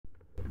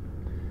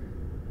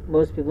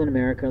Most people in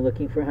America are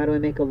looking for, how do I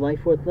make a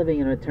life worth living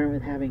in return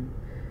with having?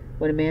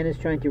 When a man is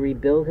trying to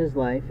rebuild his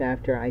life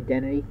after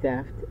identity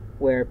theft,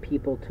 where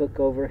people took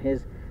over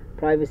his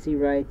privacy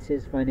rights,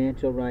 his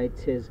financial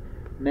rights, his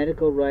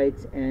medical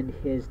rights, and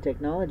his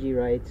technology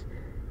rights,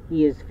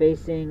 he is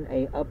facing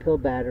an uphill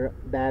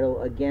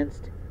battle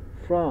against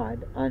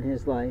fraud on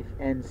his life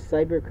and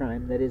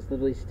cybercrime that is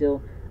literally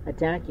still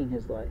attacking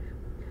his life.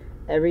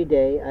 Every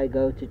day I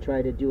go to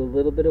try to do a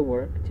little bit of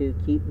work to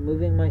keep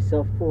moving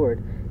myself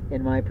forward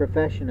in my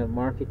profession of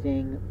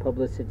marketing,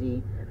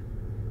 publicity,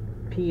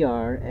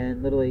 PR,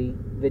 and literally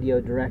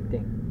video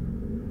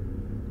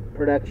directing,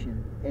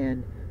 production,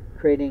 and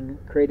creating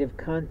creative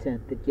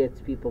content that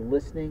gets people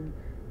listening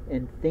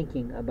and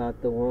thinking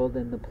about the world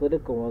and the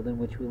political world in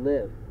which we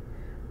live.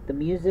 The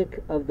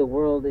music of the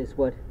world is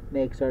what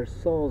makes our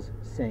souls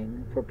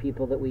sing for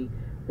people that we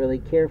really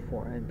care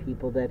for, and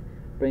people that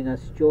bring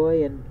us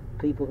joy and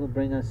people who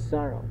bring us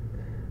sorrow.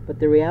 But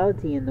the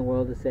reality in the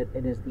world is that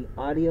it is the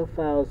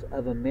audiophiles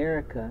of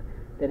America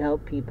that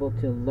help people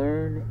to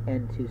learn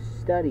and to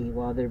study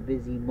while they're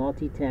busy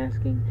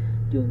multitasking,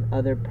 doing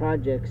other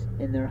projects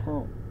in their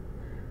home.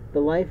 The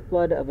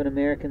lifeblood of an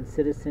American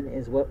citizen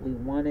is what we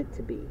want it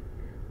to be,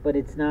 but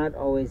it's not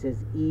always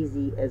as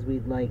easy as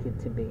we'd like it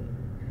to be.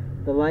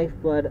 The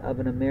lifeblood of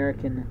an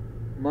American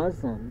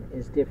Muslim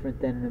is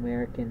different than an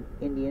American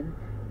Indian,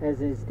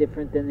 as is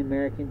different than the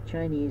American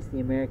Chinese, the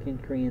American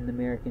Korean, the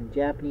American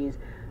Japanese,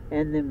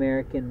 and the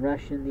American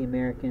Russian, the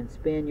American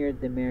Spaniard,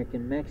 the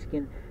American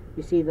Mexican.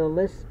 You see, the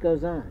list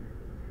goes on.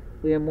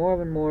 We are more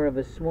and more of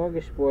a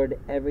smorgasbord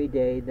every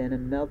day than a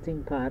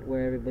melting pot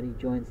where everybody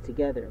joins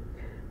together.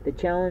 The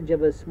challenge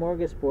of a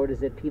smorgasbord is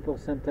that people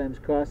sometimes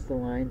cross the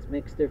lines,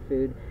 mix their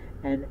food,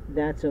 and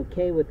that's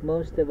okay with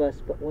most of us,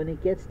 but when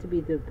it gets to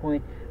be to the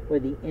point where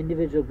the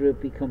individual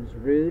group becomes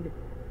rude,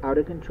 out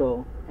of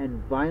control,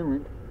 and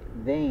violent,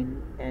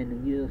 vain,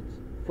 and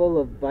full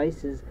of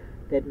vices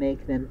that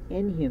make them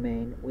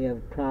inhumane, we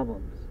have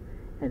problems.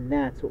 And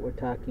that's what we're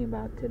talking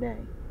about today.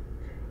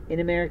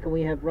 In America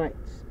we have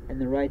rights, and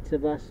the rights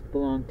of us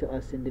belong to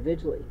us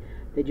individually.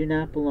 They do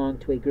not belong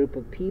to a group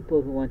of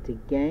people who want to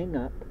gang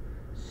up,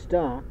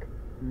 stalk,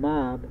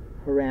 mob,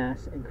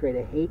 harass, and create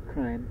a hate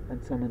crime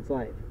on someone's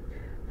life.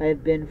 I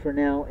have been for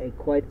now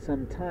quite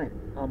some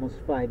time, almost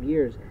 5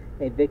 years,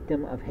 a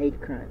victim of hate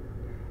crime,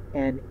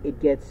 and it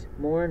gets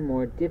more and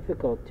more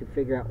difficult to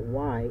figure out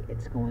why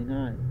it's going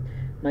on.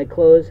 My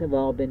clothes have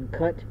all been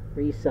cut,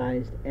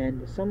 resized,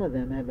 and some of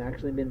them have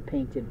actually been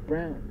painted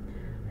brown.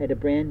 I had a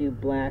brand new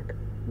black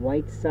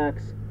White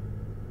Sox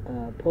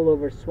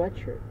pullover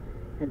sweatshirt,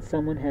 and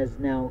someone has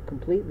now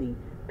completely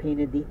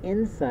painted the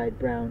inside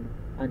brown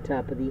on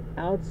top of the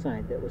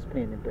outside that was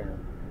painted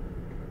brown.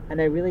 And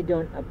I really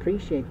don't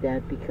appreciate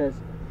that, because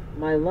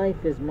my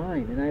life is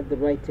mine, and I have the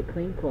right to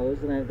clean clothes,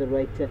 and I have the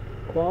right to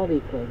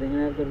quality clothing,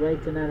 and I have the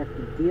right to not have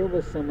to deal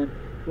with someone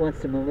who wants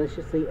to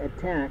maliciously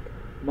attack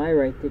my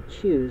right to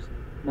choose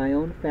my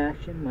own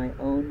fashion, my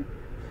own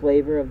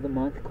flavor of the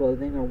month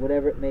clothing, or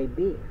whatever it may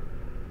be.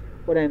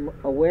 What I'm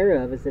aware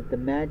of is that the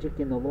magic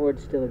in the Lord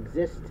still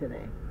exists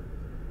today.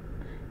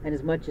 And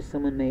as much as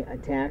someone may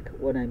attack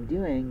what I'm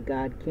doing,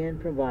 God can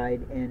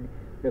provide and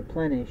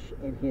replenish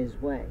in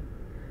His way.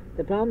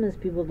 The problem is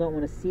people don't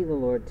want to see the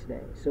Lord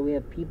today. So we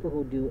have people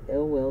who do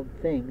ill-willed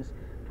things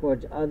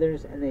towards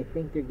others, and they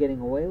think they're getting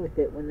away with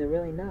it when they're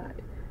really not.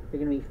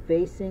 They're going to be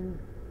facing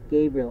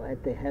Gabriel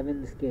at the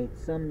heaven's gate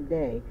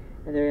someday,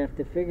 and they're going to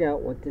have to figure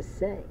out what to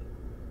say.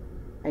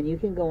 And you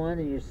can go on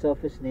in your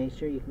selfish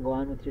nature, you can go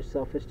on with your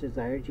selfish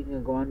desires, you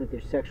can go on with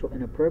your sexual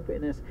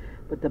inappropriateness,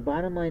 but the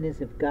bottom line is,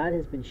 if God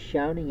has been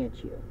shouting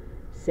at you,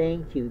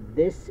 saying to you,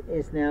 this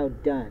is now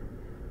done,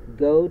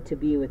 go to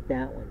be with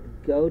that one,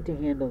 go to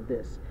handle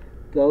this,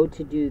 go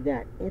to do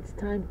that, it's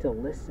time to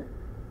listen.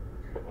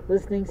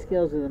 Listening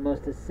skills are the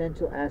most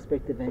essential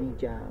aspect of any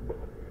job.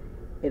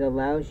 It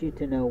allows you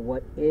to know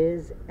what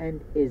is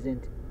and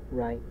isn't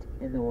right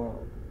in the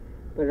world,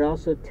 but it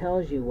also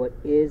tells you what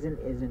is and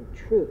isn't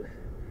truth.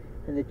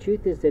 And the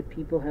truth is that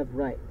people have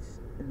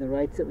rights, and the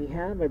rights that we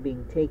have are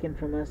being taken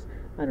from us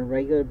on a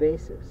regular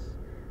basis.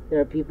 There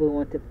are people who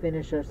want to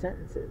finish our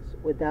sentences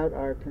without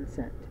our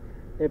consent.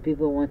 There are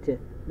people who want to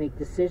make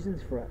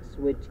decisions for us,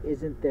 which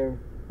isn't their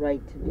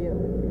right to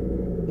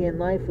do. In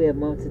life, we have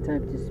moments of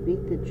time to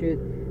speak the truth.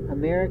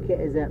 America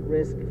is at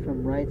risk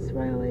from rights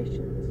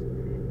violations,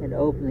 and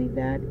openly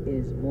that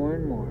is more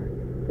and more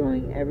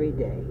growing every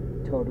day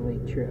totally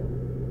true.